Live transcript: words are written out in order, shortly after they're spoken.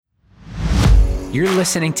You're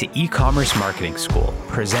listening to E-commerce Marketing School,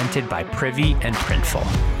 presented by Privy and Printful.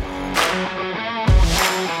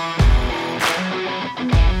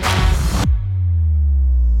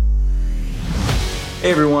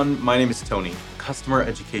 Hey everyone, my name is Tony, Customer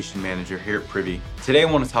Education Manager here at Privy. Today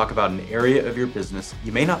I want to talk about an area of your business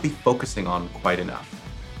you may not be focusing on quite enough.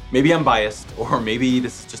 Maybe I'm biased, or maybe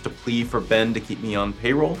this is just a plea for Ben to keep me on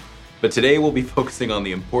payroll, but today we'll be focusing on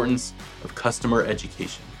the importance of customer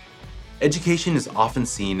education. Education is often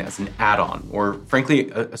seen as an add-on, or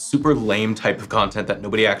frankly, a super lame type of content that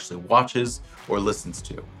nobody actually watches or listens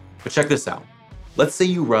to. But check this out. Let's say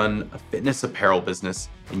you run a fitness apparel business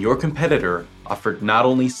and your competitor offered not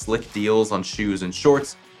only slick deals on shoes and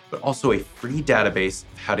shorts, but also a free database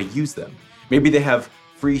of how to use them. Maybe they have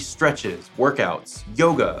free stretches, workouts,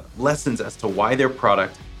 yoga, lessons as to why their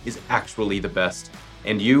product is actually the best,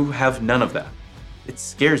 and you have none of that. It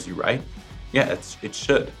scares you, right? Yeah, it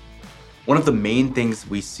should. One of the main things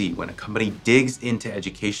we see when a company digs into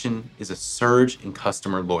education is a surge in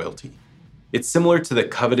customer loyalty. It's similar to the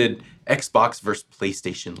coveted Xbox versus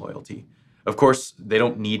PlayStation loyalty. Of course, they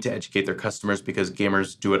don't need to educate their customers because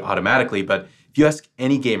gamers do it automatically, but if you ask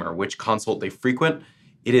any gamer which console they frequent,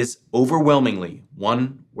 it is overwhelmingly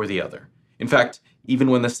one or the other. In fact,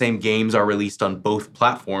 even when the same games are released on both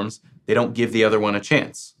platforms, they don't give the other one a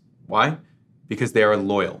chance. Why? Because they are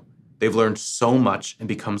loyal. They've learned so much and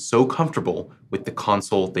become so comfortable with the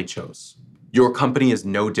console they chose. Your company is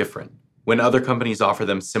no different. When other companies offer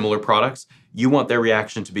them similar products, you want their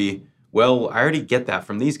reaction to be, well, I already get that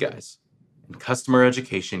from these guys. And customer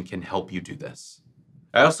education can help you do this.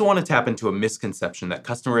 I also want to tap into a misconception that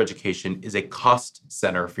customer education is a cost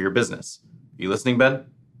center for your business. Are you listening, Ben?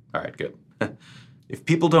 All right, good. If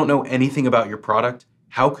people don't know anything about your product,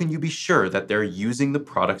 how can you be sure that they're using the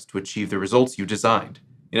products to achieve the results you designed?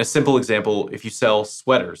 In a simple example, if you sell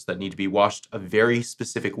sweaters that need to be washed a very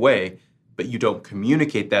specific way, but you don't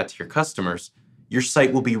communicate that to your customers, your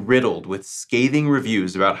site will be riddled with scathing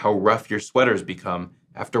reviews about how rough your sweaters become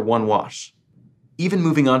after one wash. Even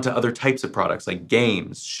moving on to other types of products like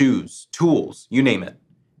games, shoes, tools, you name it.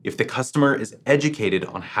 If the customer is educated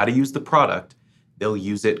on how to use the product, they'll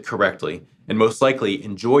use it correctly and most likely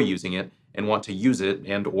enjoy using it and want to use it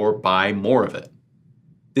and or buy more of it.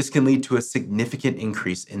 This can lead to a significant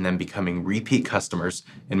increase in them becoming repeat customers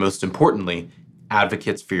and most importantly,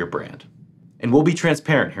 advocates for your brand. And we'll be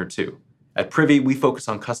transparent here too. At Privy, we focus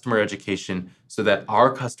on customer education so that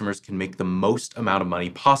our customers can make the most amount of money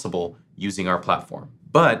possible using our platform.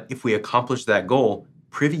 But if we accomplish that goal,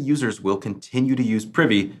 Privy users will continue to use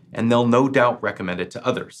Privy and they'll no doubt recommend it to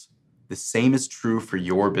others. The same is true for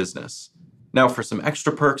your business. Now, for some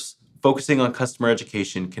extra perks, focusing on customer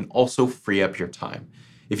education can also free up your time.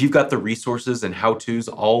 If you've got the resources and how-tos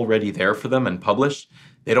already there for them and published,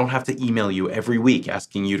 they don't have to email you every week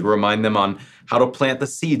asking you to remind them on how to plant the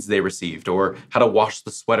seeds they received or how to wash the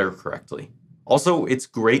sweater correctly. Also, it's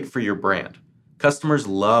great for your brand. Customers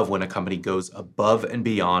love when a company goes above and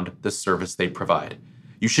beyond the service they provide.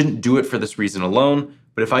 You shouldn't do it for this reason alone,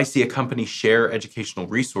 but if I see a company share educational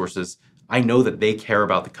resources, I know that they care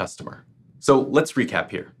about the customer. So let's recap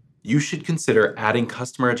here. You should consider adding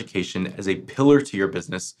customer education as a pillar to your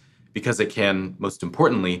business because it can, most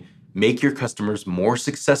importantly, make your customers more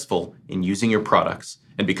successful in using your products.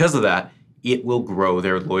 And because of that, it will grow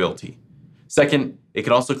their loyalty. Second, it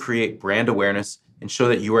can also create brand awareness and show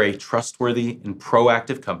that you are a trustworthy and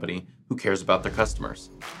proactive company who cares about their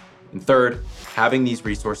customers. And third, having these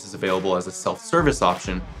resources available as a self-service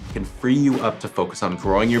option can free you up to focus on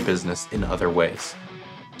growing your business in other ways.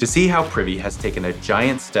 To see how Privy has taken a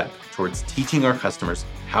giant step towards teaching our customers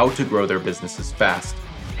how to grow their businesses fast,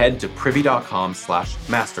 head to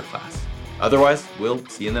privy.com/masterclass. Otherwise, we'll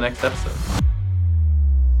see you in the next episode.